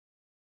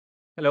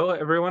Hello,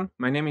 everyone.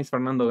 My name is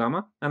Fernando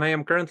Gama, and I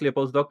am currently a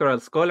postdoctoral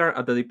scholar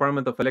at the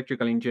Department of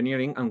Electrical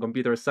Engineering and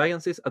Computer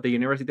Sciences at the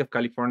University of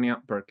California,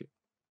 Berkeley.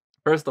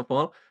 First of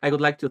all, I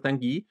would like to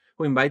thank Guy,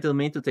 who invited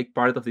me to take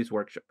part of this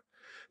workshop.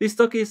 This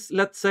talk is,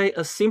 let's say,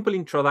 a simple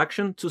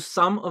introduction to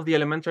some of the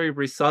elementary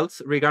results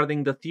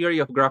regarding the theory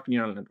of graph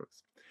neural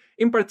networks.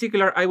 In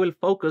particular, I will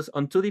focus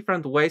on two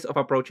different ways of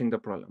approaching the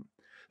problem.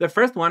 The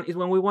first one is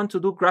when we want to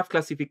do graph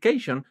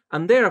classification,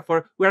 and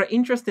therefore we are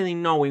interested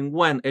in knowing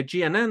when a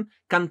GNN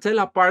can tell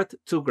apart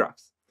two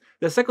graphs.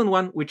 The second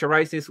one, which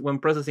arises when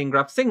processing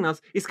graph signals,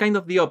 is kind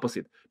of the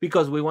opposite,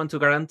 because we want to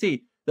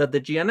guarantee that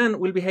the GNN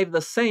will behave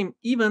the same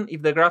even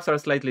if the graphs are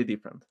slightly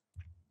different.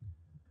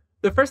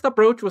 The first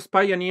approach was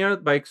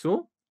pioneered by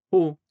Xu,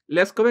 Hu,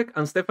 Leskovec,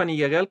 and Stephanie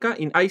Jagielka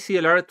in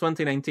ICLR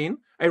 2019,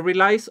 and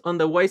relies on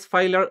the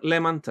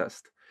Weisfeiler-Lehmann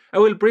test. I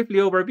will briefly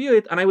overview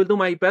it, and I will do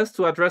my best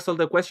to address all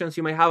the questions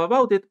you may have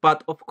about it,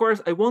 but of course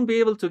I won't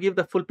be able to give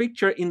the full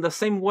picture in the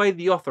same way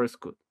the authors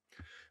could.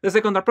 The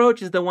second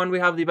approach is the one we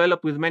have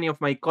developed with many of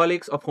my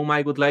colleagues, of whom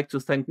I would like to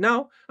thank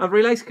now, and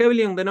relies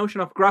heavily on the notion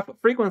of graph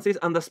frequencies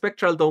and the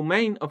spectral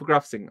domain of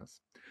graph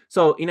signals.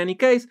 So, in any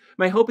case,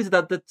 my hope is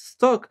that this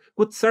talk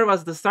could serve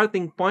as the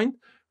starting point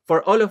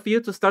for all of you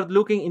to start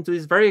looking into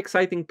this very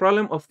exciting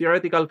problem of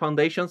theoretical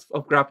foundations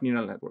of graph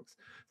neural networks.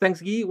 Thanks,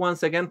 Guy,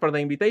 once again for the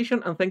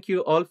invitation, and thank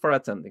you all for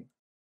attending.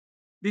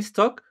 This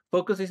talk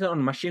focuses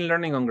on machine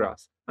learning on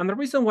graphs. And the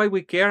reason why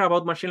we care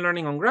about machine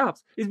learning on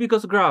graphs is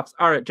because graphs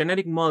are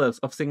genetic models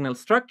of signal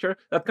structure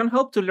that can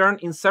help to learn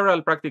in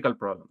several practical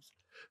problems.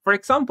 For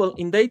example,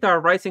 in data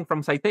arising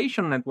from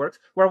citation networks,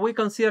 where we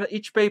consider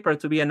each paper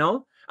to be a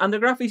node, and the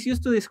graph is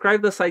used to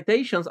describe the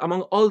citations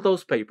among all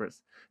those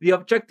papers. The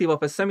objective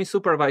of a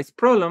semi-supervised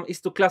problem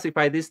is to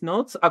classify these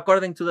nodes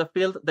according to the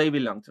field they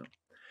belong to.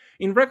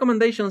 In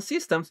recommendation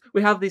systems,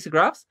 we have these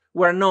graphs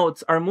where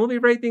nodes are movie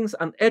ratings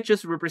and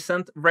edges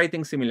represent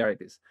rating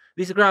similarities.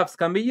 These graphs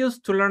can be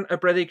used to learn a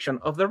prediction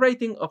of the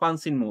rating of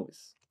unseen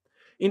movies.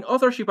 In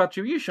authorship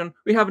attribution,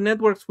 we have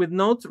networks with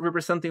nodes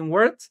representing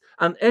words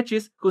and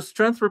edges whose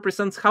strength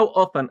represents how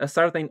often a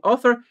certain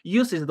author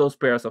uses those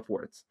pairs of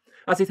words.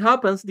 As it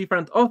happens,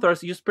 different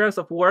authors use pairs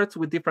of words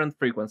with different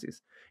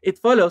frequencies. It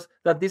follows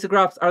that these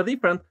graphs are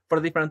different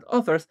for different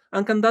authors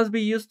and can thus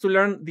be used to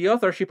learn the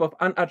authorship of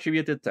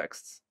unattributed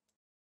texts.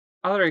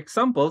 Other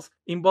examples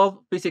involve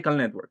physical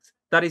networks,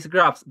 that is,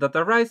 graphs that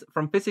arise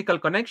from physical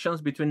connections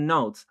between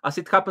nodes, as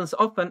it happens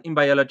often in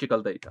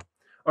biological data.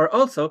 Or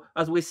also,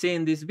 as we see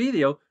in this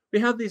video, we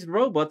have these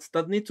robots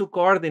that need to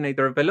coordinate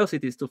their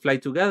velocities to fly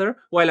together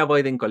while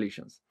avoiding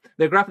collisions.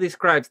 The graph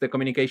describes the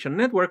communication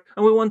network,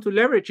 and we want to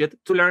leverage it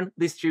to learn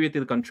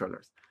distributed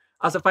controllers.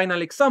 As a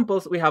final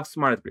examples, we have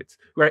smart grids,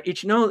 where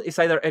each node is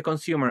either a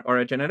consumer or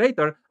a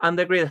generator, and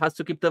the grid has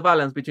to keep the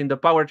balance between the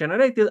power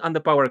generated and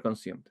the power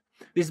consumed.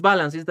 This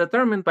balance is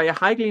determined by a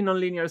highly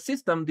nonlinear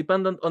system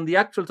dependent on the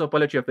actual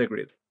topology of the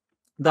grid.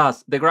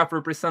 Thus, the graph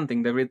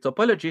representing the grid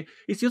topology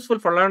is useful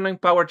for learning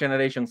power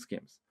generation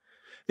schemes.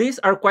 These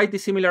are quite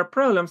dissimilar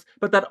problems,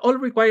 but that all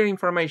require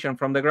information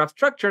from the graph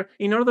structure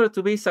in order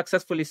to be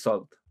successfully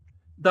solved.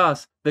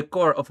 Thus, the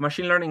core of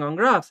machine learning on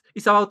graphs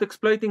is about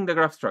exploiting the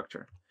graph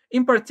structure.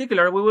 In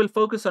particular, we will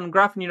focus on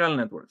graph neural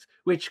networks,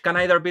 which can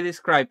either be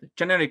described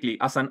generically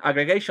as an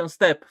aggregation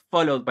step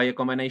followed by a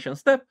combination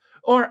step,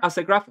 or as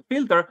a graph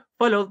filter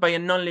followed by a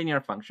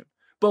nonlinear function.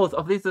 Both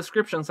of these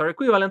descriptions are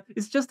equivalent,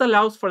 it just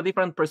allows for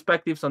different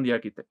perspectives on the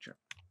architecture.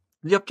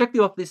 The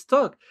objective of this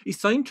talk is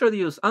to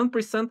introduce and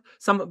present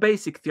some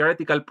basic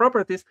theoretical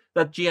properties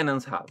that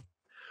GNNs have.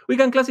 We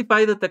can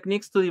classify the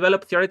techniques to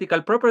develop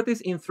theoretical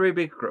properties in three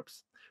big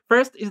groups.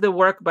 First is the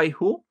work by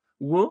Hu,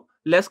 Wu,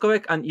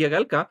 Leskovec, and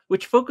Jagielka,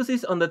 which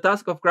focuses on the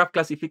task of graph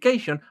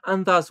classification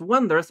and thus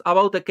wonders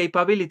about the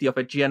capability of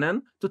a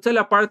GNN to tell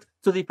apart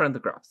two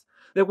different graphs.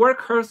 The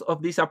workhorse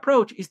of this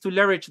approach is to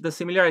leverage the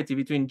similarity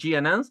between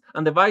GNNs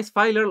and the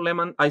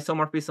Weisfeiler-Lehmann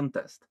isomorphism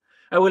test.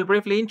 I will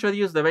briefly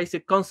introduce the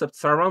basic concepts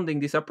surrounding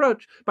this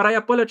approach, but I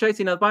apologize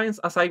in advance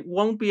as I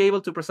won't be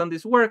able to present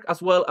this work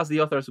as well as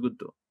the authors would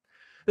do.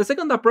 The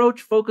second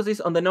approach focuses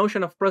on the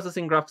notion of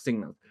processing graph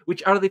signals,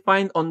 which are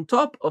defined on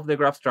top of the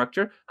graph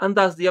structure, and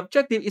thus the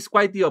objective is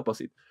quite the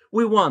opposite.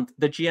 We want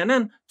the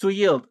GNN to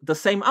yield the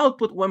same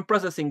output when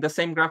processing the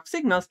same graph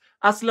signals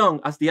as long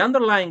as the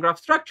underlying graph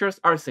structures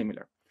are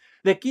similar.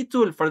 The key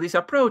tool for this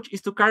approach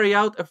is to carry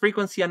out a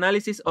frequency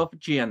analysis of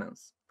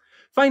GNNs.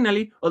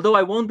 Finally, although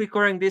I won't be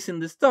covering this in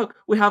this talk,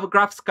 we have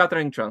graph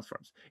scattering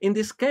transforms. In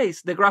this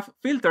case, the graph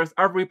filters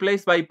are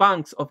replaced by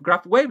banks of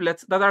graph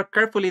wavelets that are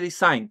carefully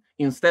designed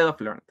instead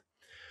of learned.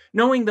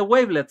 Knowing the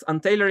wavelets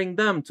and tailoring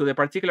them to the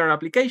particular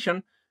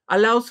application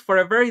allows for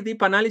a very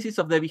deep analysis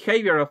of the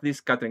behavior of these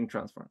scattering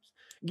transforms.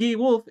 Guy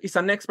Wolf is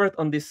an expert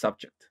on this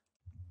subject.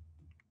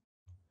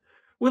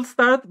 We'll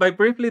start by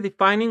briefly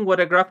defining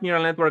what a graph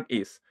neural network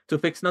is, to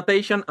fix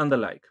notation and the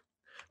like.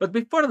 But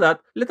before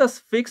that, let us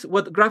fix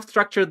what graph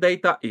structure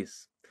data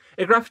is.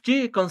 A graph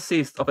G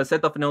consists of a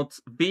set of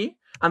nodes V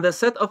and a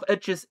set of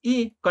edges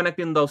E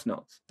connecting those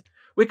nodes.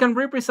 We can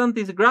represent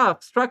this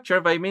graph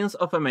structure by means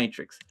of a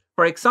matrix.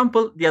 For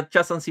example, the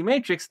adjacency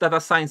matrix that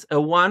assigns a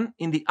 1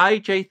 in the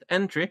ijth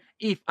entry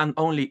if and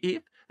only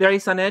if there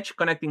is an edge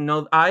connecting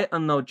node I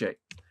and node j.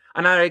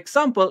 Another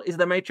example is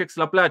the matrix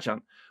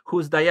Laplacian,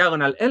 whose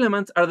diagonal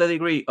elements are the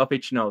degree of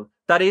each node,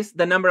 that is,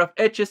 the number of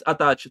edges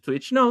attached to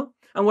each node,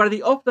 and where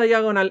the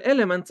off-diagonal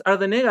elements are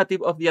the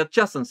negative of the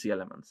adjacency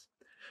elements.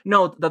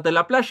 Note that the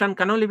Laplacian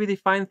can only be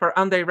defined for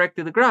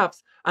undirected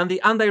graphs, and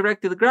the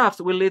undirected graphs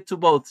will lead to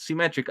both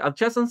symmetric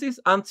adjacencies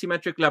and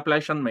symmetric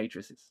Laplacian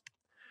matrices.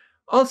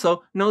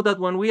 Also, note that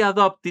when we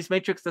adopt this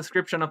matrix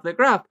description of the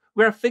graph,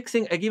 we are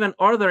fixing a given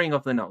ordering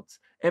of the nodes.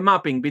 A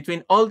mapping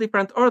between all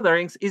different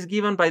orderings is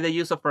given by the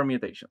use of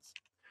permutations.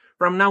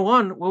 From now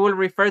on, we will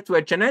refer to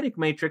a generic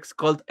matrix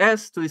called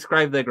S to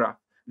describe the graph.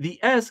 The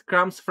S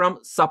comes from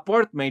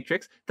support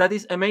matrix, that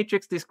is a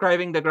matrix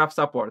describing the graph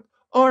support,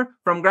 or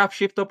from graph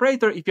shift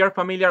operator if you are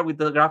familiar with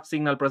the graph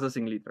signal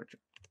processing literature.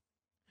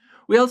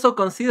 We also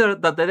consider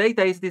that the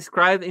data is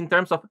described in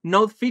terms of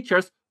node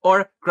features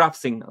or graph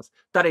signals.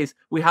 That is,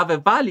 we have a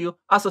value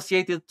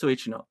associated to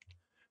each node.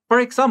 For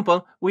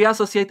example, we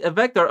associate a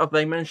vector of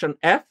dimension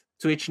f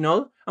to each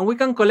node, and we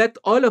can collect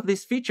all of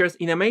these features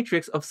in a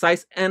matrix of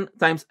size n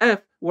times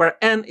f, where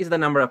n is the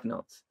number of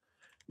nodes.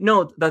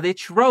 Note that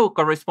each row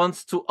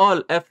corresponds to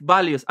all f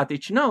values at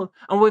each node,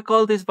 and we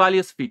call these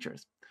values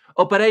features.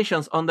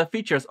 Operations on the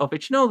features of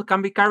each node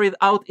can be carried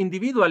out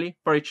individually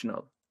for each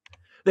node.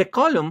 The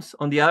columns,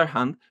 on the other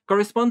hand,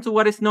 correspond to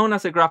what is known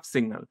as a graph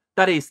signal,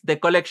 that is, the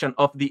collection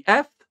of the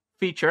f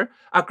feature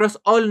across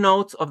all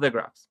nodes of the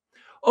graphs.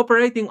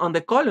 Operating on the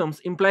columns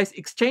implies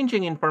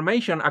exchanging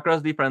information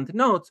across different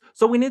nodes,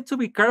 so we need to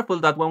be careful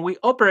that when we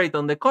operate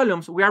on the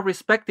columns, we are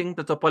respecting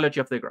the topology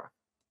of the graph.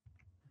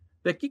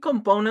 The key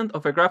component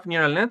of a graph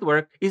neural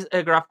network is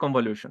a graph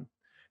convolution.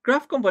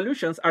 Graph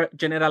convolutions are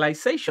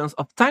generalizations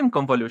of time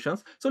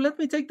convolutions, so let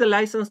me take the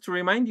license to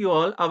remind you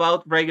all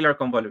about regular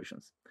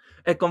convolutions.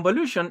 A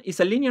convolution is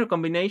a linear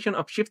combination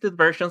of shifted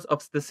versions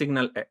of the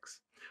signal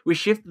x. We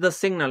shift the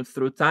signal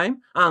through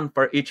time, and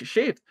for each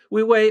shift,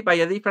 we weigh by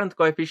a different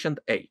coefficient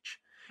h.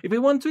 If we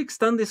want to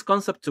extend this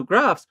concept to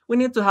graphs, we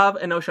need to have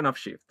a notion of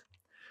shift.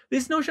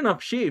 This notion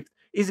of shift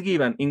is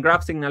given in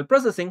graph signal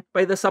processing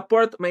by the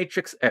support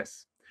matrix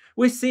S.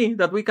 We see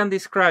that we can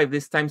describe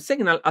this time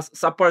signal as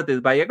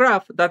supported by a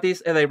graph that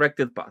is a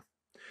directed path.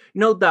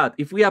 Note that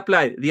if we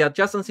apply the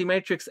adjacency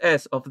matrix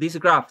S of this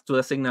graph to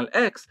the signal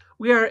x,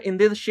 we are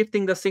indeed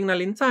shifting the signal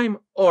in time,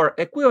 or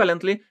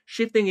equivalently,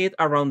 shifting it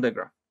around the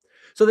graph.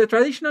 So the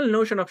traditional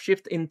notion of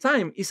shift in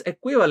time is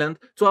equivalent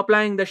to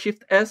applying the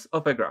shift S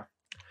of a graph.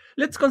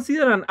 Let's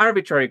consider an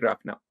arbitrary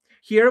graph now.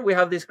 Here we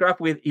have this graph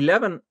with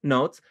 11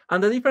 nodes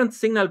and the different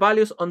signal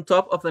values on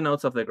top of the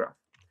nodes of the graph.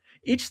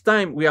 Each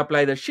time we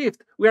apply the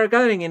shift, we are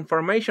gathering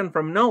information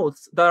from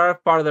nodes that are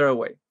farther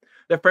away.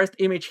 The first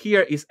image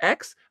here is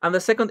x, and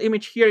the second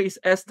image here is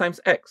s times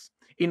x.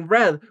 In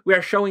red, we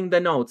are showing the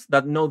nodes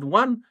that node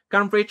 1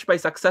 can reach by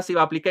successive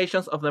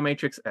applications of the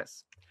matrix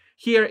S.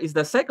 Here is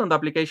the second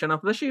application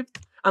of the shift,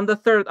 and the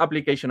third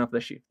application of the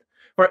shift.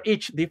 For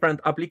each different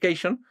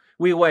application,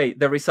 we weigh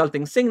the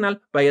resulting signal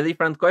by a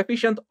different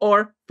coefficient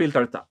or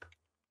filter tap.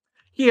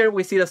 Here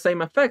we see the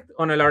same effect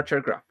on a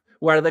larger graph,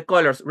 where the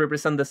colors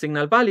represent the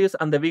signal values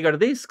and the bigger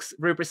disks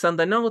represent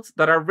the nodes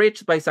that are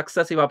reached by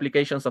successive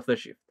applications of the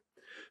shift.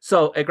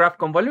 So a graph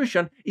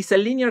convolution is a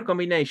linear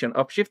combination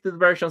of shifted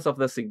versions of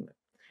the signal.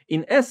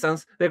 In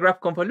essence, the graph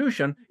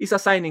convolution is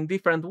assigning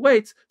different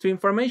weights to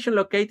information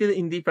located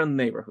in different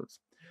neighborhoods.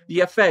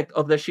 The effect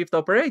of the shift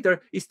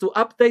operator is to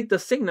update the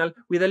signal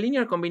with a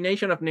linear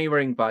combination of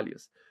neighboring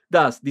values.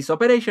 Thus, this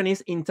operation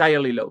is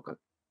entirely local.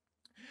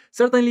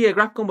 Certainly, a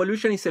graph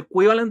convolution is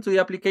equivalent to the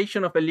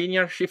application of a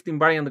linear shift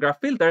invariant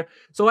graph filter,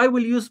 so I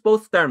will use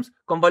both terms,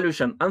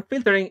 convolution and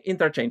filtering,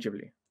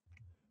 interchangeably.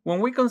 When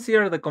we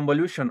consider the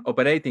convolution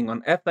operating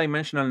on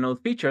f-dimensional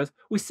node features,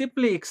 we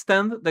simply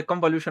extend the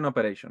convolution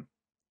operation.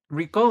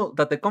 Recall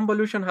that the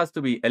convolution has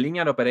to be a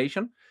linear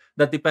operation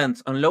that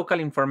depends on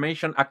local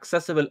information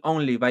accessible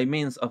only by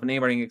means of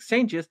neighboring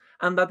exchanges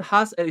and that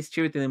has a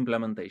distributed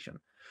implementation.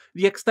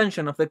 The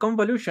extension of the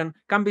convolution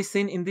can be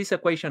seen in this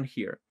equation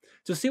here.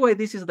 To see why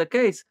this is the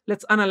case,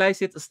 let's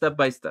analyze it step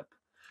by step.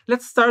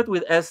 Let's start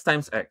with s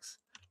times x.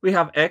 We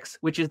have x,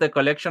 which is the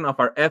collection of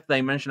our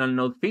f-dimensional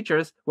node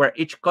features, where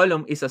each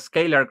column is a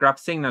scalar graph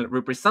signal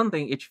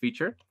representing each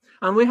feature,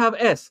 and we have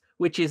s,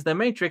 which is the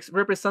matrix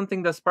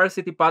representing the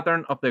sparsity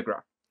pattern of the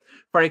graph.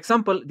 For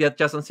example, the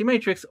adjacency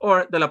matrix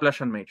or the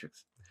Laplacian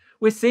matrix.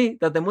 We see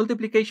that the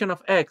multiplication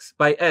of x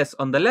by s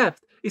on the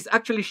left is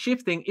actually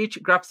shifting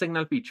each graph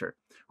signal feature.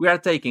 We are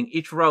taking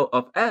each row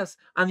of s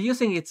and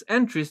using its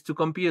entries to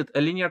compute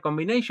a linear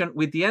combination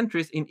with the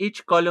entries in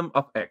each column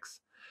of x.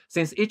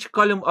 Since each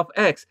column of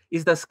x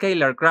is the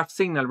scalar graph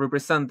signal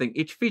representing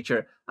each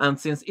feature, and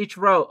since each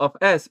row of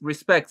s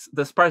respects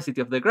the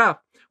sparsity of the graph,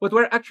 what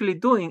we're actually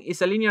doing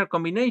is a linear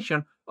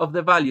combination of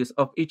the values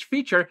of each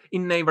feature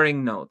in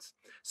neighboring nodes.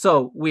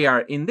 So we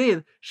are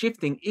indeed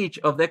shifting each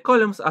of the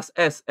columns as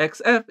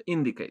sxf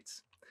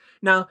indicates.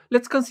 Now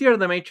let's consider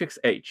the matrix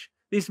H.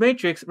 This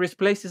matrix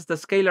replaces the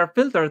scalar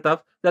filter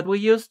tab that we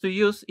used to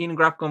use in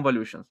graph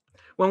convolutions.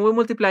 When we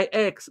multiply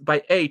x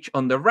by h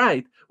on the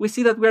right, we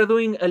see that we are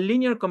doing a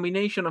linear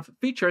combination of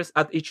features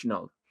at each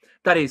node.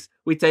 That is,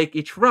 we take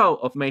each row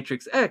of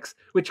matrix X,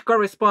 which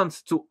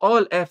corresponds to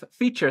all f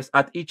features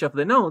at each of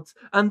the nodes,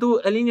 and do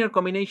a linear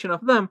combination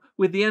of them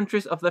with the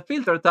entries of the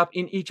filter tab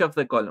in each of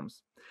the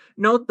columns.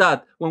 Note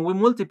that when we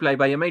multiply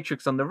by a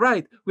matrix on the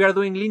right, we are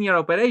doing linear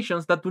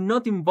operations that do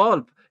not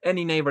involve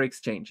any neighbor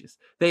exchanges.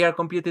 They are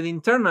computed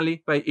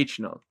internally by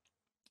each node.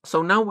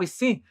 So now we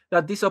see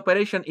that this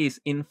operation is,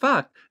 in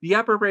fact, the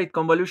appropriate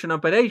convolution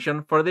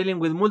operation for dealing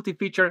with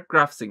multi-feature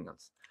graph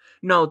signals.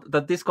 Note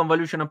that this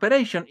convolution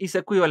operation is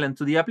equivalent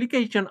to the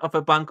application of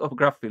a bank of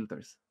graph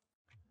filters.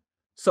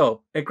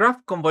 So, a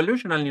graph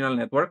convolutional neural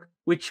network,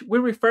 which we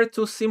refer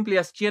to simply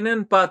as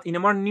GNN, but in a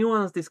more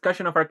nuanced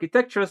discussion of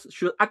architectures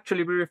should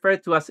actually be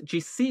referred to as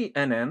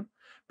GCNN,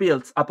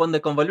 builds upon the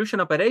convolution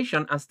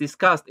operation as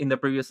discussed in the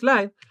previous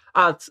slide,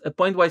 adds a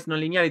pointwise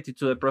nonlinearity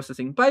to the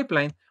processing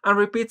pipeline, and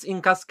repeats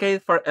in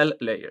cascade for L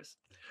layers.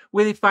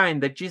 We define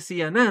the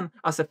GCNN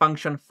as a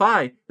function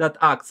phi that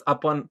acts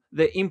upon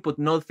the input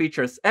node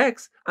features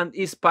X and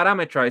is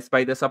parameterized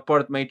by the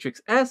support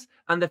matrix S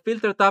and the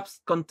filter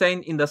tabs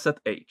contained in the set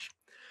H.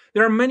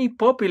 There are many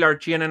popular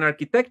GNN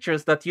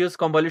architectures that use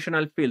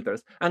convolutional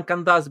filters and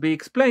can thus be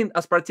explained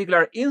as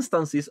particular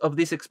instances of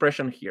this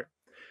expression here.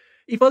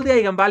 If all the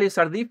eigenvalues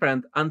are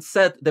different and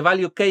set the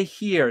value k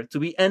here to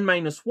be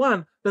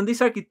n-1, then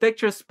this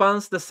architecture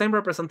spans the same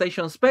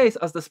representation space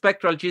as the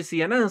spectral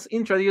GCNNs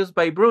introduced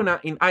by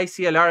Bruna in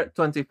ICLR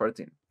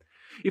 2014.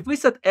 If we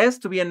set S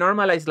to be a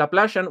normalized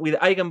Laplacian with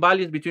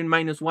eigenvalues between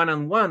 -1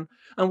 and 1,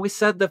 and we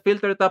set the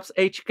filter tabs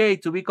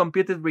hk to be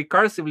computed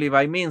recursively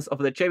by means of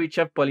the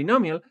Chebyshev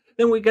polynomial,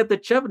 then we get the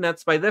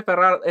Chebnets by De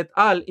Ferrar et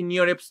al. In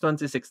NeurIPS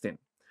 2016.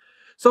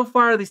 So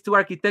far, these two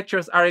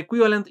architectures are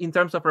equivalent in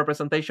terms of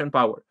representation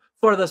power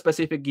for the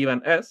specific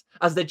given S,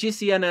 as the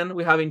GCNN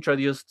we have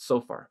introduced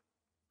so far.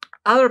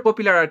 Other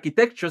popular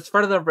architectures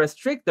further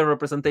restrict the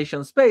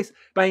representation space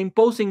by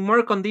imposing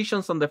more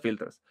conditions on the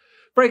filters.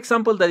 For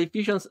example, the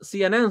diffusion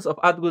CNNs of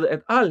Atwood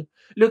et al.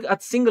 Look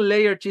at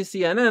single-layer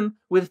GCNN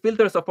with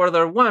filters of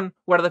order 1,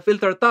 where the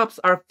filter tabs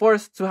are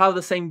forced to have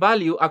the same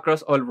value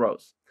across all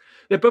rows.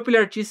 The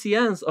popular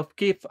GCNs of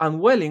Kiff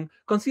and Welling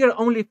consider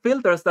only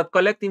filters that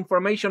collect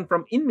information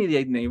from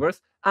immediate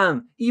neighbors,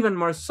 and, even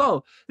more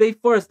so, they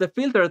force the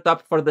filter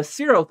tab for the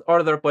 0th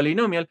order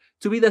polynomial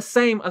to be the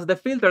same as the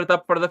filter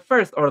tab for the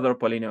 1st order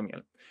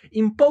polynomial.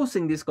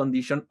 Imposing this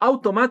condition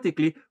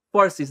automatically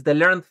forces the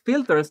learned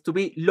filters to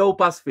be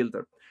low-pass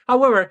filter.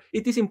 However,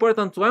 it is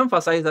important to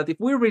emphasize that if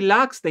we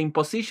relax the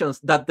impositions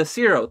that the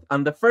 0th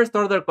and the 1st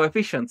order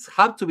coefficients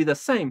have to be the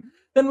same,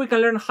 then we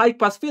can learn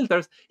high-pass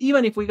filters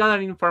even if we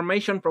gather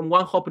information from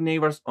one-hop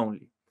neighbors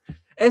only.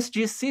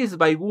 SGCs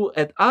by Wu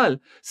et al.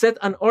 Set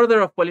an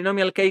order of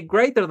polynomial k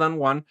greater than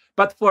 1,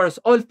 but force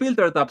all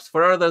filter tabs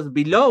for orders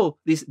below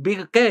this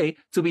big K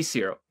to be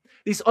 0.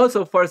 This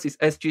also forces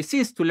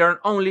SGCs to learn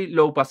only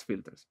low-pass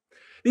filters.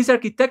 These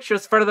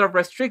architectures further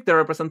restrict the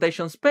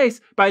representation space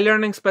by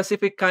learning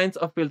specific kinds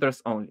of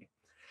filters only.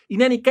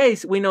 In any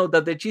case, we know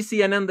that the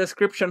GCNN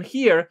description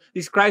here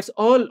describes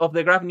all of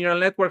the graph neural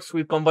networks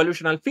with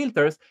convolutional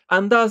filters,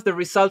 and thus the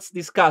results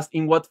discussed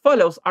in what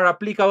follows are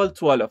applicable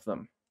to all of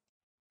them.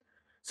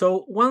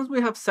 So once we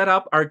have set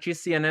up our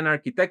GCNN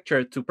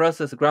architecture to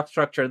process graph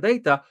structure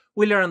data,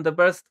 we learn the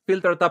best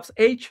filter tabs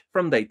H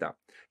from data.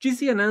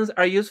 GCNNs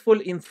are useful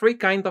in 3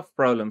 kinds of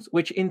problems,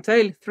 which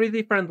entail 3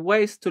 different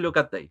ways to look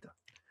at data.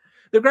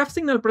 The graph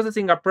signal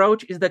processing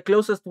approach is the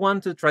closest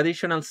one to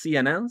traditional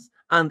CNNs,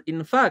 and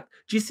in fact,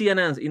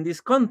 GCNNs in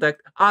this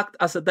context act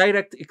as a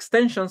direct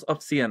extensions of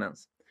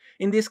CNNs.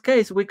 In this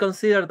case, we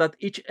consider that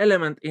each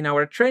element in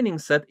our training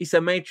set is a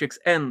matrix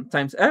n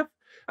times f,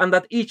 and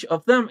that each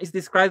of them is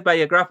described by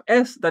a graph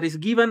S that is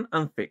given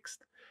and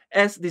fixed.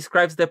 S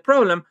describes the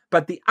problem,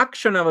 but the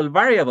actionable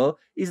variable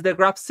is the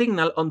graph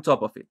signal on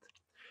top of it.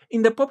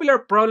 In the popular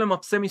problem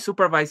of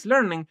semi-supervised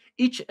learning,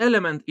 each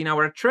element in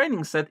our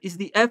training set is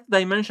the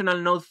f-dimensional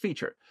node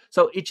feature,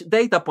 so each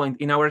data point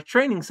in our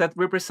training set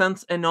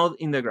represents a node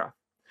in the graph.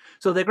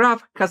 So the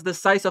graph has the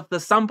size of the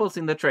samples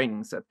in the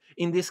training set.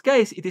 In this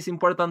case, it is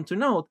important to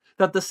note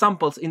that the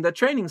samples in the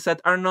training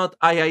set are not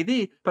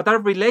IID, but are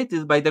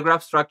related by the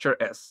graph structure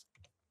S.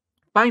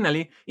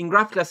 Finally, in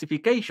graph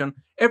classification,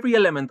 every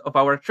element of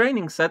our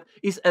training set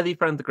is a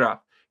different graph,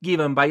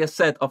 given by a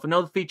set of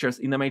node features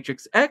in the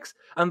matrix X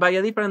and by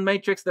a different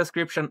matrix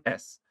description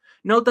S.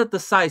 Note that the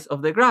size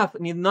of the graph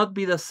need not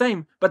be the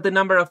same, but the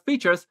number of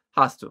features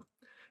has to.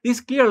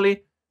 These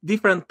clearly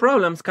different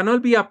problems can all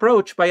be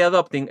approached by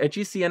adopting a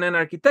GCNN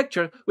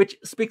architecture which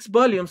speaks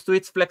volumes to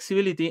its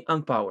flexibility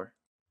and power.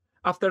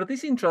 After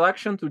this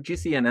introduction to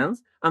GCNNs,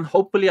 and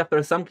hopefully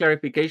after some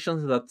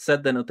clarifications that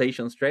set the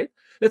notation straight,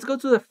 let's go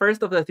to the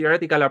first of the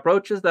theoretical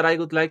approaches that I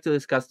would like to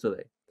discuss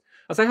today.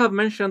 As I have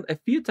mentioned a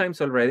few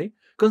times already,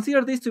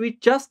 consider this to be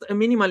just a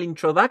minimal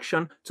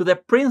introduction to the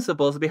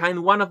principles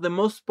behind one of the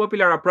most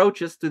popular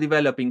approaches to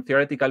developing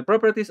theoretical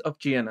properties of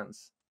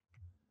GNNs.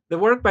 The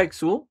work by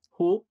Xu,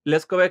 Hu,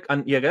 Leskovec,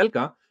 and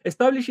Jegelka,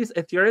 establishes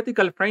a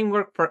theoretical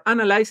framework for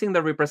analyzing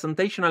the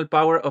representational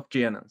power of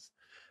GNNs.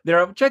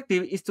 Their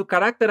objective is to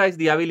characterize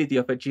the ability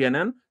of a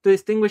GNN to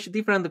distinguish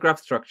different graph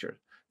structures.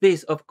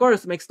 This, of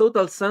course, makes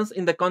total sense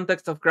in the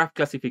context of graph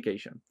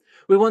classification.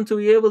 We want to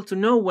be able to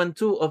know when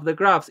two of the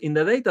graphs in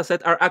the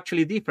dataset are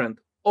actually different,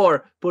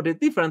 or, put it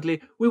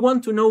differently, we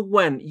want to know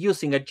when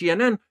using a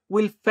GNN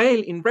will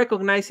fail in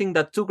recognizing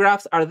that two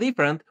graphs are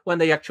different when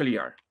they actually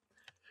are.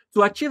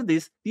 To achieve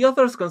this, the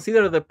authors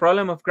consider the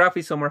problem of graph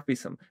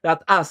isomorphism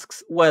that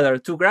asks whether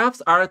two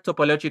graphs are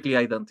topologically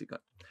identical.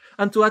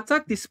 And to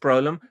attack this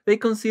problem, they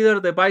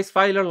consider the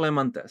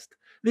Weisfeiler-Lehmann test.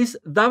 This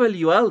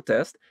WL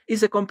test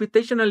is a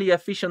computationally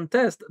efficient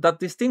test that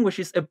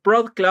distinguishes a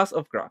broad class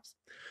of graphs.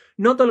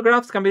 Not all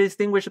graphs can be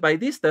distinguished by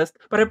this test,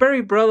 but a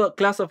very broad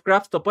class of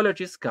graph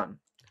topologies can.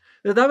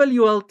 The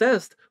WL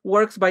test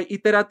works by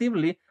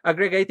iteratively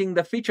aggregating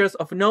the features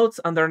of nodes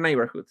and their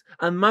neighborhoods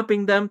and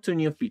mapping them to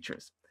new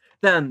features.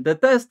 Then the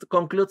test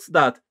concludes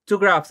that two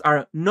graphs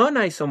are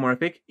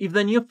non-isomorphic if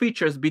the new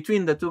features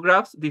between the two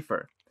graphs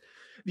differ.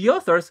 The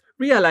authors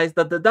realized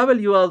that the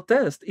WL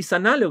test is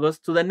analogous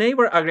to the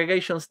neighbor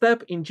aggregation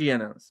step in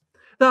GNNs.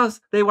 Thus,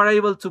 they were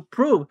able to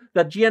prove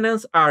that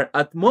GNNs are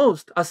at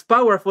most as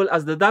powerful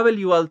as the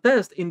WL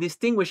test in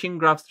distinguishing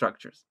graph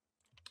structures.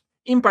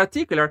 In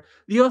particular,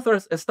 the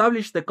authors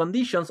established the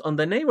conditions on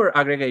the neighbor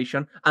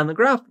aggregation and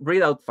graph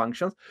readout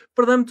functions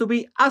for them to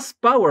be as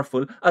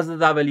powerful as the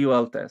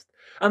WL test,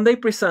 and they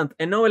present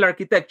a novel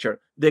architecture,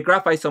 the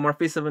Graph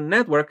Isomorphism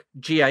Network,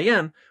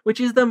 GIN,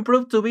 which is then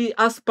proved to be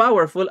as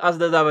powerful as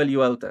the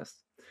WL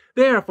test.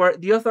 Therefore,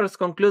 the authors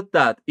conclude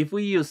that if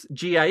we use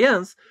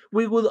GINs,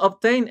 we would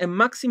obtain a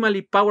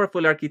maximally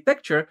powerful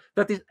architecture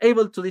that is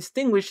able to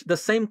distinguish the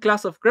same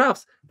class of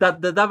graphs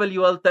that the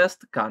WL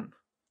test can.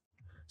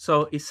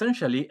 So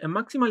essentially, a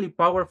maximally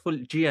powerful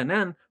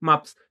GNN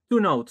maps two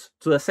nodes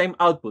to the same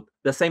output,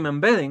 the same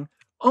embedding,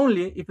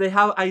 only if they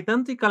have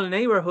identical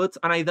neighborhoods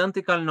and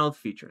identical node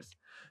features.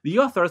 The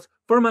authors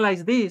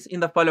formalize this in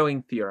the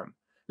following theorem.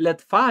 Let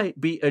phi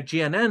be a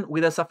GNN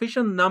with a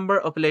sufficient number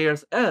of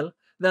layers L,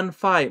 then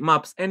phi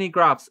maps any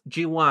graphs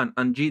G1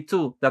 and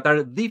G2 that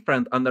are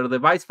different under the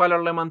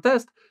Weisfeiler-Lehmann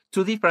test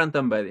to different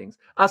embeddings,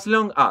 as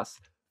long as,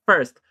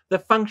 first, the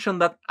function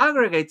that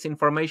aggregates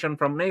information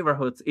from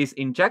neighborhoods is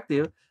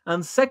injective,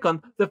 and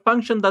second, the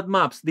function that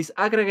maps this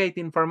aggregate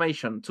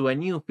information to a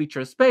new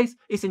feature space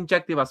is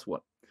injective as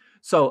well.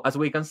 So, as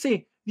we can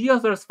see, the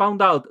authors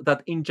found out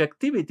that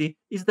injectivity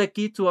is the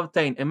key to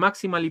obtain a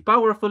maximally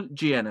powerful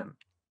GNN.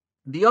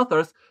 The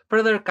authors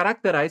further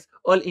characterize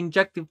all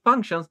injective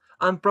functions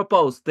and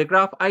propose the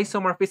Graph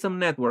Isomorphism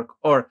Network,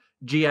 or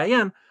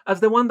GIN,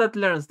 as the one that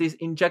learns this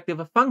injective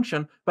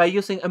function by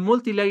using a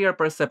multi-layer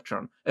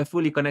perceptron, a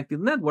fully connected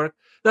network,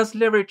 thus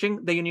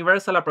leveraging the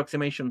universal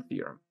approximation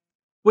theorem.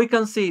 We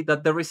can see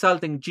that the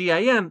resulting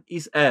GIN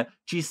is a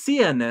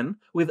GCNN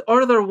with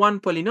order 1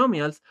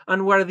 polynomials,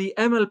 and where the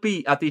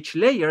MLP at each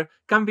layer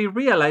can be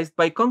realized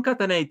by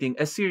concatenating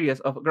a series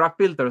of graph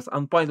filters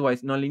and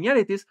pointwise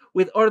nonlinearities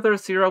with order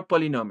 0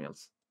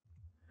 polynomials.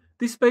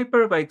 This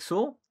paper by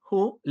Xu,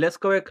 Hu,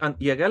 Leskovec, and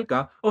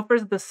Jegelka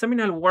offers the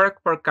seminal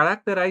work for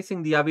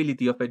characterizing the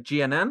ability of a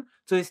GNN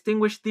to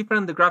distinguish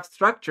different graph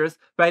structures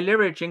by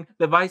leveraging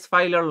the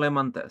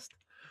Weisfeiler-Lehmann test.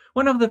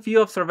 One of the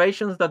few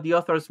observations that the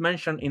authors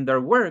mention in their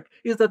work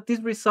is that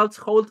these results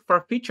hold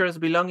for features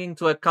belonging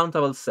to a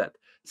countable set,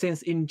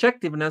 since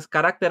injectiveness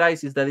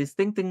characterizes the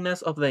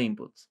distinctiveness of the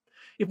inputs.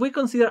 If we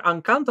consider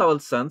uncountable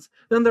sets,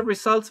 then the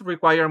results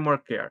require more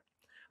care.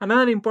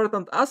 Another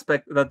important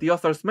aspect that the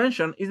authors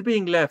mention is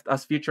being left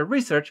as future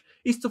research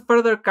is to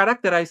further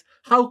characterize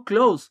how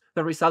close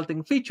the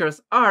resulting features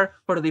are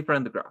for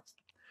different graphs.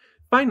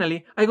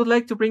 Finally, I would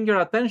like to bring your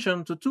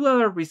attention to two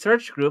other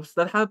research groups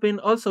that have been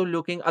also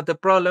looking at the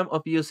problem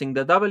of using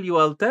the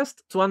WL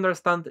test to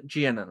understand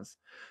GNNs.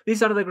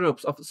 These are the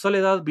groups of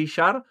Soledad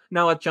Bichar,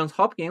 now at Johns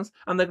Hopkins,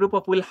 and the group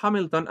of Will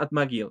Hamilton at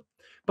McGill.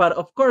 But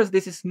of course,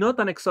 this is not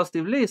an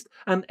exhaustive list,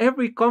 and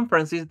every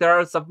conference there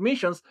are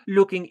submissions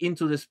looking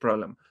into this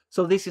problem.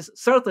 So this is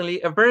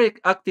certainly a very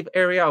active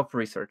area of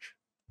research.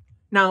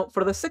 Now,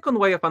 for the second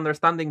way of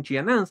understanding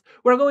GNNs,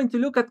 we're going to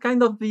look at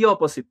kind of the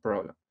opposite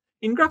problem.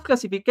 In graph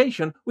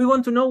classification, we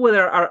want to know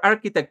whether our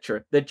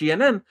architecture, the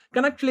GNN,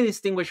 can actually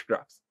distinguish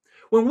graphs.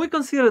 When we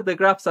consider the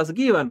graphs as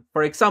given,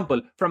 for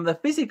example, from the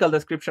physical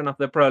description of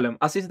the problem,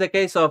 as is the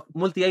case of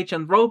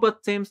multi-agent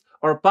robot teams,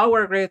 or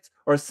power grids,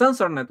 or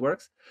sensor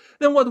networks,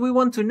 then what we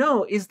want to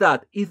know is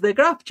that if the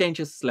graph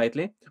changes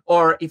slightly,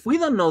 or if we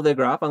don't know the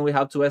graph and we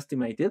have to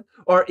estimate it,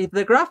 or if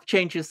the graph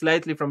changes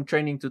slightly from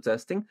training to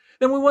testing,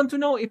 then we want to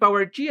know if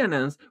our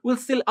GNNs will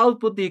still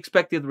output the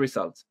expected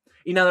results.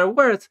 In other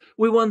words,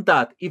 we want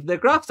that if the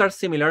graphs are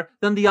similar,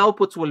 then the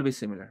outputs will be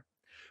similar.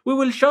 We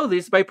will show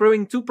this by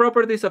proving two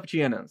properties of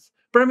GNNs,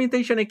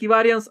 permutation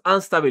equivariance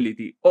and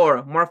stability,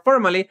 or more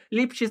formally,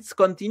 Lipschitz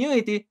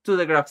continuity to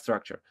the graph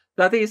structure.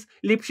 That is,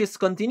 Lipschitz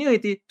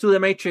continuity to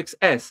the matrix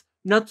S,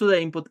 not to the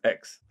input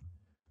X.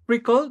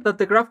 Recall that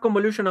the graph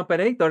convolution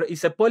operator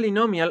is a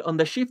polynomial on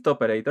the shift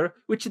operator,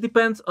 which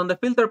depends on the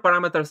filter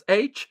parameters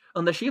h,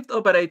 on the shift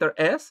operator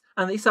s,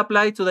 and is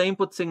applied to the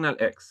input signal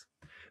x.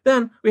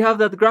 Then we have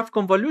that graph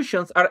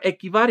convolutions are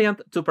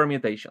equivariant to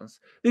permutations.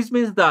 This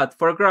means that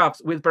for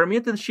graphs with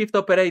permuted shift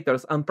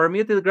operators and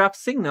permuted graph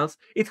signals,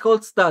 it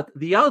holds that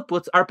the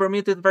outputs are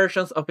permuted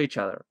versions of each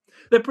other.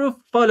 The proof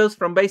follows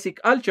from basic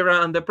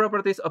algebra and the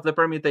properties of the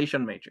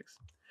permutation matrix.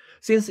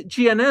 Since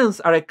GNNs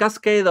are a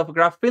cascade of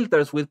graph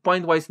filters with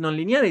pointwise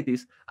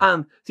nonlinearities,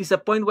 and since a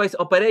pointwise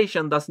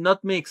operation does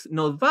not mix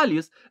node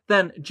values,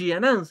 then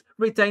GNNs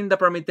retain the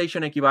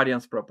permutation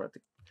equivariance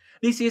property.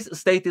 This is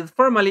stated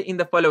formally in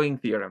the following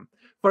theorem.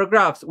 For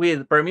graphs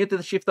with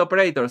permuted shift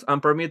operators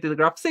and permuted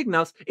graph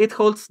signals, it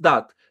holds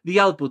that the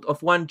output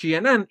of one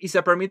GNN is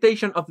a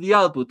permutation of the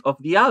output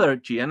of the other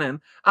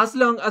GNN as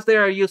long as they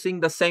are using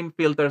the same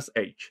filters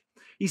H.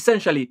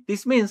 Essentially,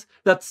 this means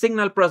that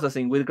signal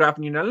processing with graph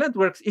neural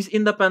networks is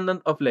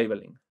independent of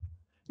labeling.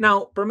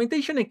 Now,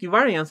 permutation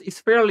equivariance is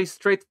fairly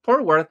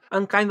straightforward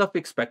and kind of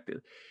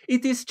expected.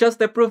 It is just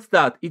the proof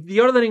that if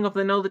the ordering of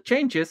the node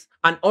changes,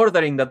 an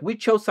ordering that we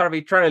chose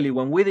arbitrarily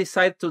when we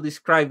decide to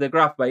describe the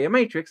graph by a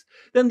matrix,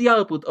 then the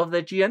output of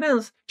the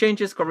GNNs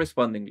changes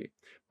correspondingly.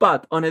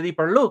 But on a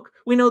deeper look,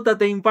 we note that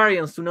the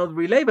invariance to node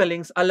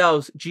relabelings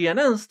allows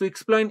GNNs to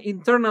exploit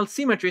internal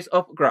symmetries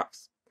of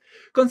graphs.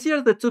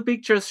 Consider the two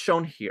pictures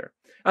shown here.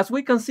 As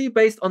we can see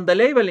based on the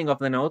labeling of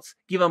the nodes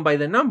given by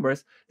the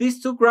numbers,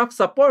 these two graph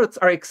supports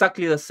are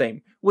exactly the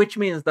same, which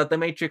means that the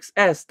matrix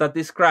S that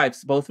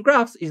describes both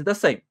graphs is the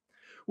same.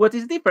 What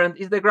is different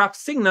is the graph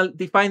signal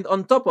defined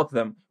on top of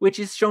them, which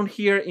is shown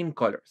here in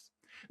colors.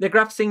 The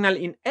graph signal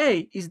in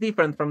A is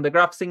different from the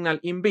graph signal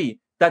in B,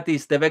 that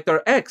is, the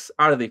vector x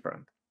are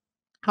different.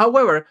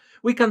 However,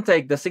 we can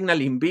take the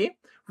signal in B,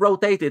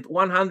 rotate it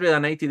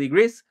 180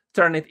 degrees,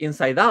 turn it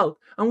inside out,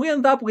 and we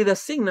end up with a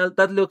signal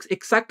that looks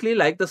exactly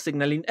like the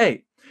signal in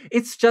A.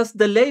 It's just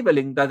the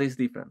labeling that is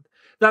different.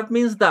 That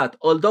means that,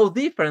 although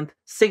different,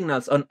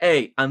 signals on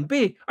A and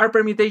B are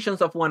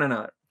permutations of one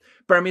another.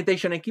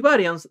 Permutation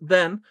equivariance,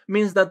 then,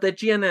 means that the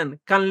GNN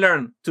can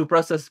learn to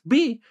process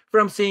B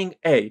from seeing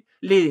A,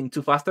 leading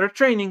to faster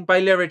training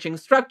by leveraging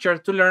structure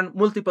to learn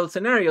multiple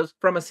scenarios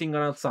from a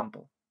single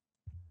sample.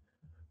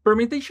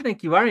 Permutation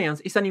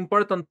equivariance is an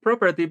important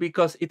property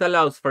because it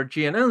allows for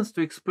GNNs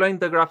to explain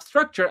the graph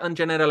structure and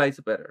generalize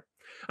better.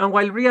 And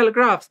while real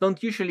graphs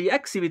don't usually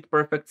exhibit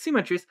perfect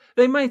symmetries,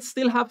 they might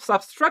still have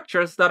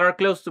substructures that are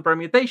close to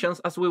permutations,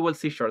 as we will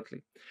see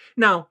shortly.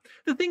 Now,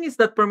 the thing is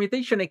that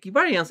permutation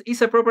equivariance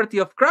is a property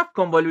of graph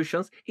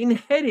convolutions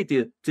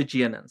inherited to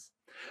GNNs.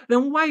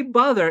 Then why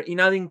bother in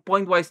adding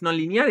pointwise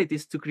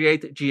nonlinearities to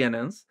create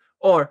GNNs?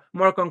 Or,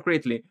 more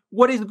concretely,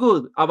 what is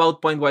good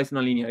about pointwise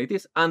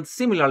nonlinearities, and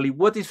similarly,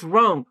 what is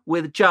wrong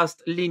with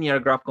just linear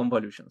graph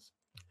convolutions?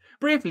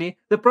 Briefly,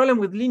 the problem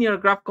with linear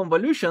graph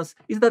convolutions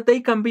is that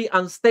they can be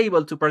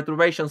unstable to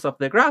perturbations of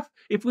the graph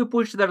if we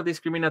push their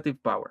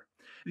discriminative power.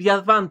 The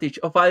advantage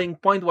of adding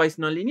pointwise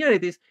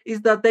nonlinearities is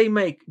that they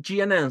make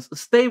GNNs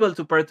stable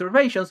to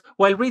perturbations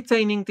while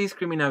retaining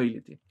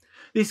discriminability.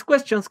 These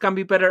questions can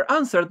be better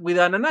answered with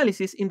an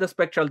analysis in the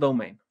spectral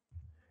domain.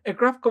 A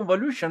graph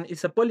convolution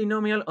is a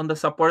polynomial on the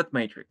support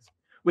matrix.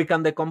 We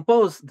can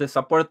decompose the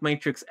support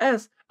matrix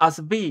S as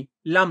V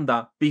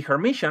lambda B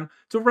Hermitian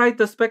to write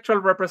the spectral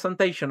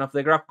representation of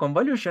the graph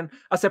convolution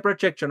as a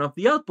projection of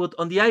the output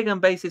on the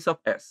eigenbasis of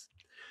S.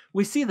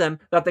 We see then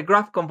that the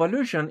graph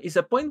convolution is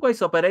a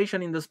pointwise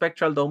operation in the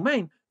spectral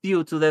domain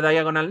due to the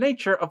diagonal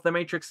nature of the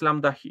matrix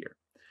lambda here.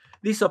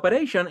 This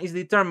operation is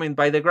determined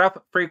by the graph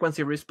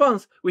frequency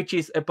response, which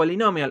is a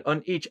polynomial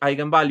on each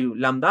eigenvalue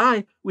lambda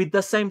I with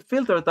the same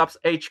filter taps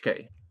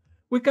hk.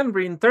 We can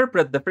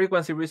reinterpret the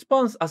frequency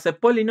response as a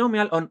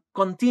polynomial on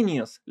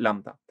continuous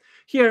lambda.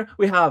 Here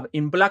we have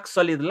in black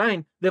solid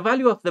line the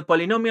value of the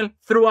polynomial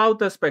throughout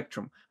the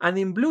spectrum, and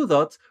in blue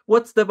dots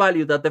what's the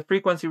value that the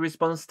frequency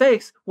response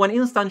takes when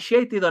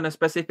instantiated on a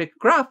specific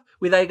graph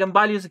with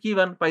eigenvalues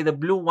given by the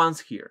blue ones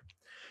here.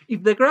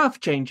 If the graph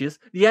changes,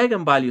 the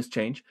eigenvalues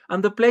change,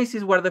 and the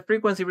places where the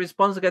frequency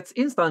response gets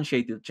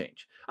instantiated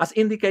change, as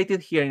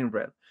indicated here in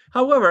red.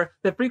 However,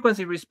 the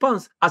frequency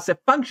response as a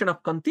function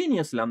of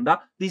continuous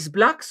lambda, this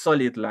black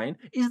solid line,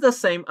 is the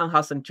same and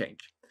hasn't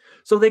changed.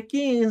 So the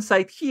key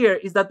insight here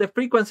is that the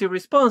frequency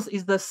response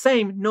is the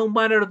same no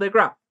matter the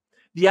graph.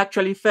 The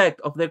actual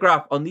effect of the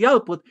graph on the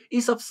output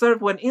is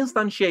observed when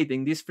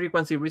instantiating this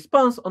frequency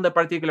response on the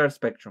particular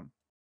spectrum.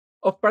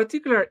 Of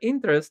particular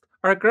interest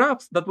are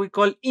graphs that we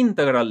call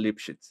integral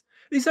Lipschitz.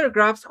 These are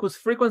graphs whose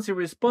frequency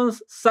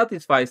response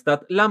satisfies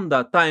that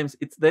lambda times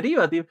its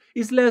derivative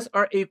is less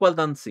or equal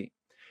than c.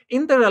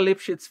 Integral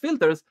Lipschitz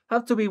filters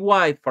have to be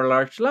wide for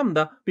large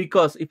lambda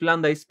because if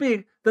lambda is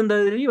big, then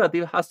the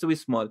derivative has to be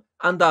small,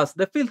 and thus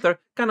the filter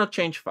cannot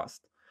change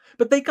fast.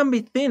 But they can be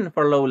thin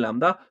for low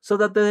lambda so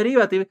that the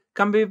derivative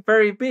can be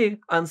very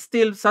big and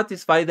still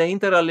satisfy the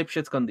integral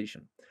Lipschitz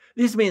condition.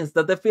 This means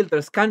that the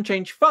filters can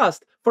change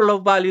fast for low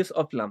values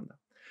of lambda.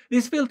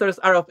 These filters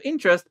are of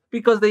interest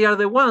because they are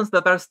the ones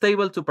that are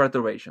stable to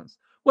perturbations.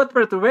 What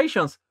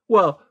perturbations?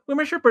 Well, we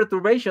measure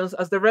perturbations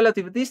as the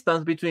relative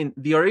distance between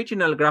the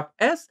original graph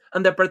S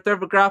and the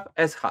perturbed graph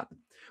S hat.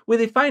 We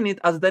define it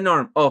as the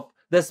norm of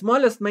the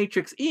smallest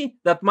matrix E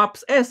that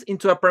maps S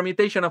into a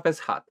permutation of S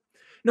hat.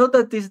 Note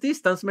that this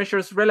distance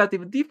measures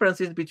relative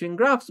differences between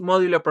graphs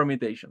modulo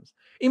permutations.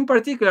 In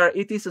particular,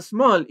 it is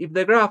small if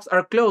the graphs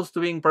are close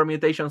to being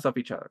permutations of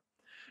each other.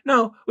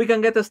 Now, we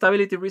can get a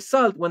stability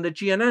result when the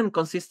GNN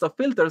consists of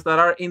filters that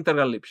are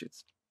integral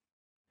Lipschitz.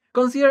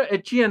 Consider a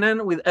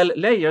GNN with L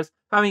layers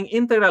having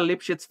integral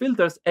Lipschitz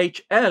filters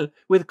HL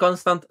with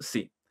constant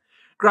C.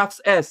 Graphs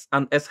S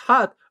and S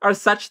hat are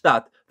such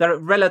that their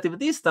relative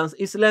distance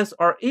is less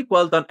or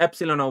equal than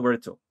epsilon over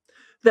 2.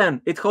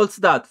 Then it holds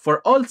that for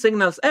all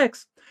signals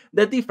X,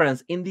 the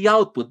difference in the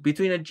output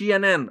between a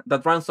GNN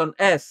that runs on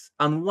S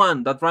and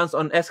one that runs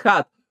on S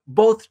hat,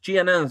 both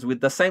GNNs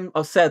with the same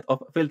set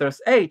of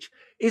filters H,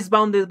 is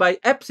bounded by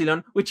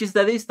epsilon, which is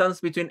the distance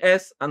between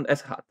S and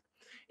S hat.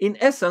 In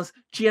essence,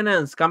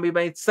 GNNs can be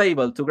made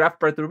stable to graph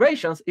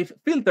perturbations if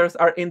filters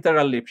are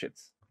integral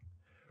Lipschitz.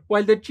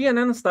 While the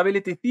GNN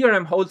stability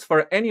theorem holds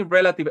for any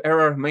relative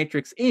error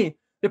matrix E,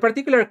 the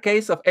particular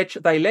case of edge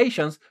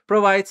dilations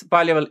provides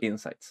valuable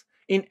insights.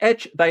 In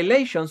edge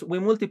dilations, we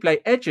multiply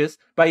edges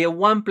by a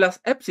 1 plus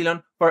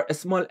epsilon for a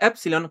small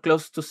epsilon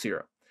close to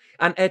 0.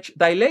 An edge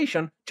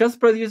dilation just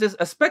produces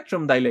a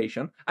spectrum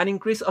dilation, an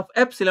increase of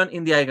epsilon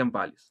in the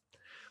eigenvalues.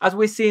 As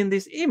we see in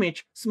this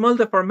image, small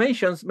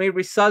deformations may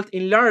result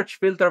in large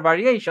filter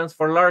variations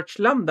for large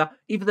lambda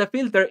if the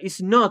filter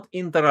is not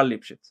integral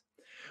Lipschitz.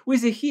 We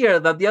see here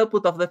that the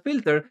output of the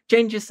filter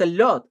changes a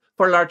lot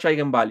for large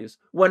eigenvalues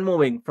when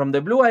moving from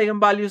the blue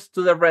eigenvalues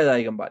to the red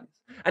eigenvalues.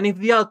 And if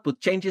the output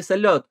changes a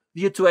lot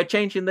due to a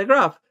change in the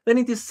graph, then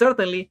it is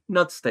certainly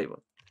not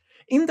stable.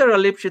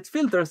 Integral Lipschitz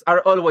filters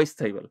are always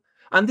stable,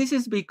 and this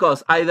is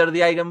because either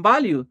the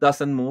eigenvalue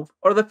doesn't move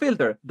or the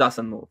filter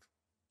doesn't move.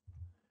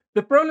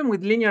 The problem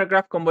with linear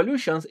graph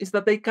convolutions is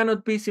that they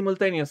cannot be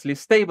simultaneously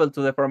stable to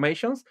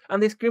deformations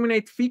and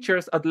discriminate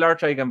features at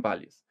large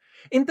eigenvalues.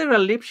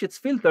 Integral Lipschitz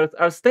filters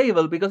are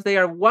stable because they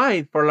are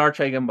wide for large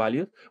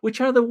eigenvalues, which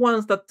are the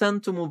ones that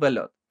tend to move a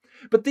lot.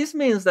 But this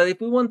means that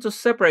if we want to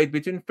separate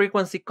between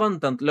frequency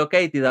content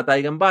located at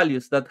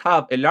eigenvalues that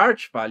have a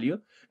large value,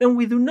 then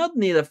we do not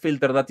need a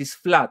filter that is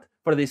flat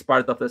for this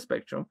part of the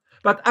spectrum,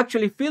 but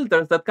actually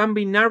filters that can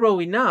be narrow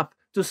enough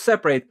to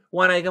separate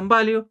one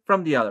eigenvalue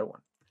from the other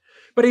one.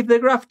 But if the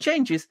graph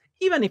changes,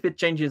 even if it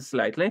changes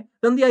slightly,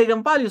 then the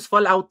eigenvalues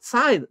fall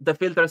outside the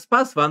filter's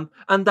passband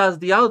and thus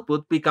the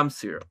output becomes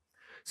 0.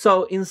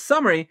 So, in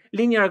summary,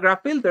 linear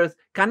graph filters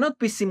cannot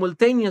be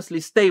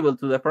simultaneously stable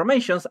to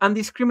deformations and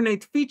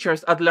discriminate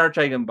features at large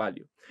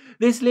eigenvalue.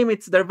 This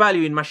limits their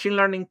value in machine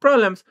learning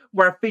problems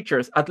where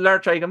features at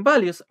large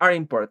eigenvalues are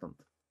important.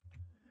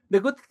 The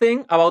good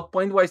thing about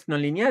pointwise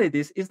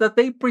nonlinearities is that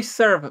they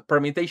preserve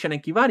permutation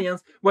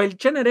equivariance while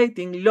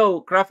generating low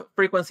graph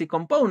frequency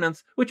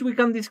components, which we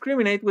can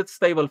discriminate with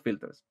stable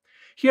filters.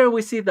 Here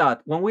we see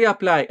that when we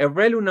apply a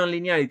ReLU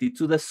nonlinearity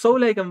to the sole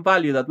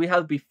eigenvalue that we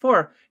had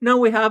before, now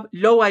we have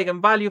low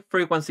eigenvalue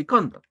frequency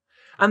content.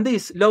 And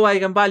this low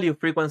eigenvalue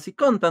frequency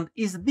content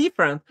is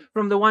different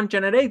from the one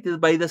generated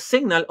by the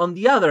signal on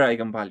the other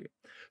eigenvalue.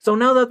 So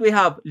now that we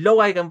have low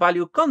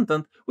eigenvalue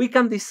content, we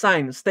can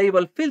design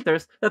stable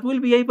filters that will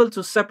be able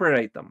to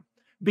separate them,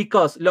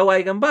 because low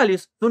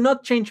eigenvalues do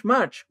not change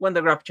much when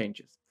the graph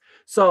changes.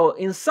 So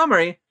in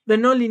summary, the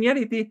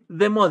nonlinearity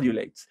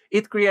demodulates.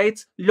 It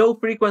creates low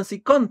frequency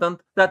content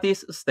that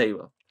is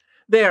stable.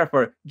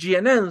 Therefore,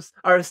 GNNs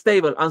are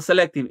stable and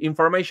selective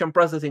information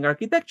processing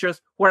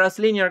architectures, whereas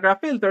linear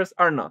graph filters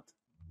are not.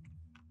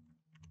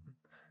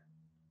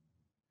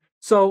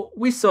 So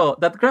we saw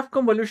that graph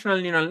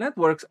convolutional neural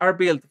networks are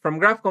built from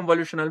graph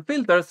convolutional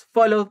filters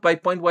followed by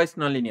pointwise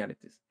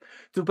nonlinearities.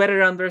 To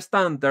better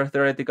understand their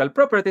theoretical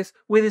properties,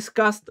 we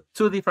discussed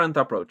two different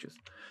approaches.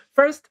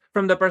 First,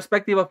 from the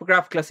perspective of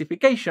graph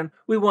classification,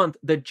 we want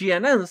the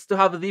GNNs to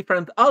have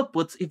different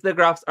outputs if the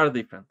graphs are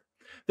different.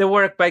 The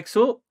work by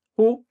Xu,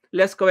 Hu,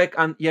 Leskovec,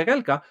 and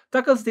Jagielka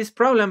tackles this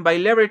problem by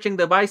leveraging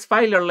the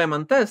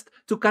Weiss-Feiler-Lehmann test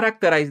to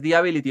characterize the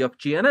ability of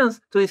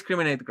GNNs to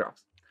discriminate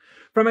graphs.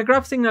 From a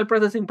graph signal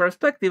processing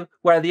perspective,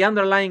 where the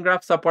underlying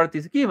graph support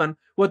is given,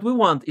 what we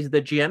want is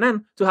the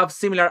GNN to have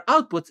similar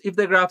outputs if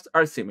the graphs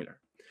are similar.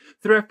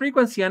 Through a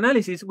frequency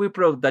analysis, we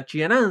proved that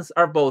GNNs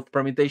are both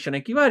permutation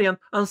equivariant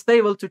and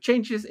stable to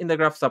changes in the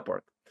graph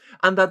support,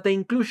 and that the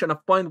inclusion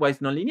of pointwise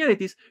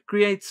nonlinearities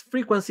creates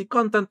frequency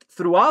content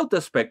throughout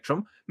the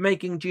spectrum,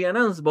 making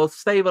GNNs both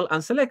stable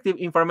and selective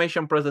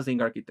information processing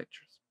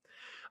architectures.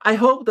 I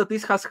hope that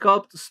this has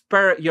helped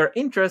spur your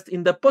interest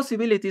in the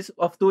possibilities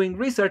of doing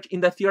research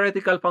in the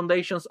theoretical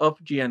foundations of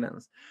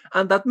GNNs,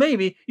 and that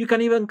maybe you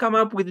can even come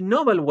up with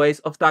novel ways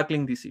of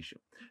tackling this issue.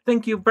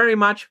 Thank you very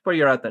much for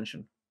your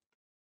attention.